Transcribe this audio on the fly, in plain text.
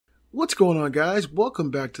What's going on, guys?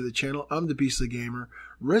 Welcome back to the channel. I'm the Beastly Gamer.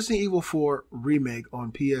 Resident Evil 4 Remake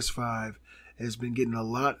on PS5 has been getting a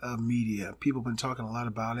lot of media. People have been talking a lot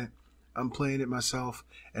about it. I'm playing it myself,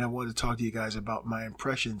 and I wanted to talk to you guys about my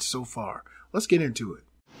impressions so far. Let's get into it.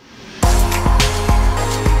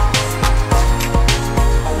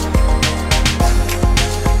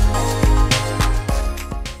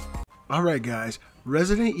 Alright guys,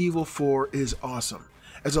 Resident Evil 4 is awesome.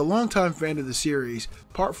 As a longtime fan of the series,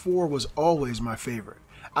 Part 4 was always my favorite.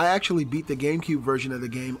 I actually beat the GameCube version of the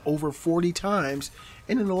game over 40 times,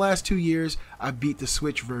 and in the last 2 years, I beat the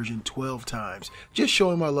Switch version 12 times, just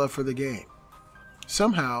showing my love for the game.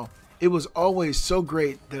 Somehow, it was always so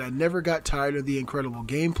great that I never got tired of the incredible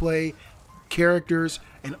gameplay, characters,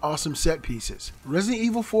 and awesome set pieces. Resident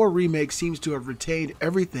Evil 4 Remake seems to have retained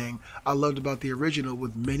everything I loved about the original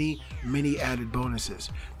with many added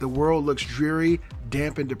bonuses. The world looks dreary,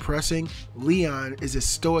 damp, and depressing. Leon is as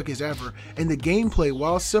stoic as ever, and the gameplay,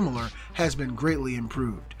 while similar, has been greatly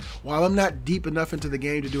improved. While I'm not deep enough into the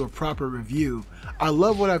game to do a proper review, I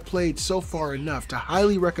love what I've played so far enough to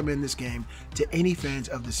highly recommend this game to any fans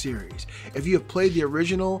of the series. If you have played the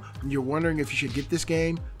original and you're wondering if you should get this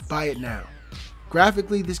game, buy it now.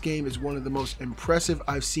 Graphically, this game is one of the most impressive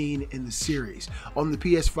I've seen in the series. On the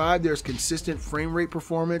PS5, there's consistent frame rate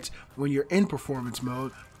performance when you're in performance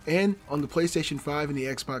mode, and on the PlayStation 5 and the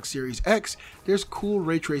Xbox Series X, there's cool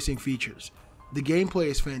ray tracing features. The gameplay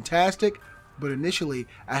is fantastic, but initially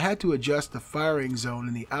I had to adjust the firing zone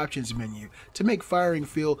in the options menu to make firing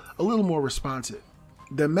feel a little more responsive.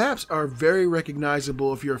 The maps are very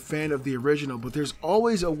recognizable if you're a fan of the original, but there's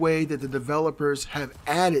always a way that the developers have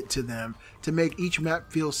added to them to make each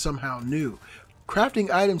map feel somehow new. Crafting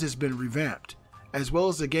items has been revamped, as well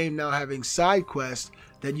as the game now having side quests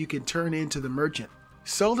that you can turn into the merchant.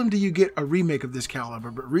 Seldom do you get a remake of this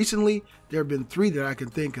caliber, but recently there have been 3 that I can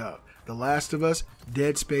think of: The Last of Us,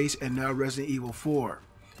 Dead Space, and now Resident Evil 4.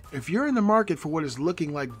 If you're in the market for what is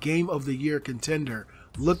looking like Game of the Year contender,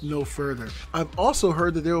 look no further. I've also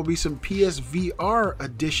heard that there will be some PSVR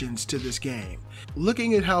additions to this game.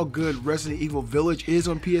 Looking at how good Resident Evil Village is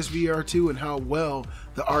on PSVR 2 and how well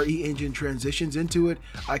the RE engine transitions into it,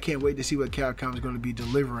 I can't wait to see what Capcom is going to be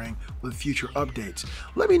delivering with future updates.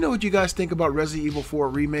 Let me know what you guys think about Resident Evil 4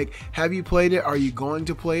 Remake. Have you played it? Are you going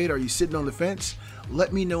to play it? Are you sitting on the fence?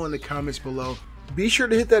 Let me know in the comments below. Be sure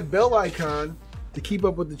to hit that bell icon to keep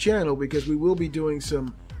up with the channel, because we will be doing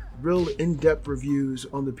some real in-depth reviews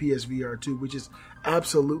on the PSVR 2, which is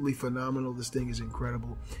absolutely phenomenal. This thing is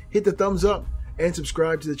incredible. Hit the thumbs up and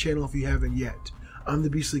subscribe to the channel if you haven't yet. I'm the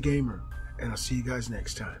Beastly Gamer, and I'll see you guys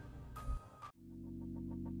next time.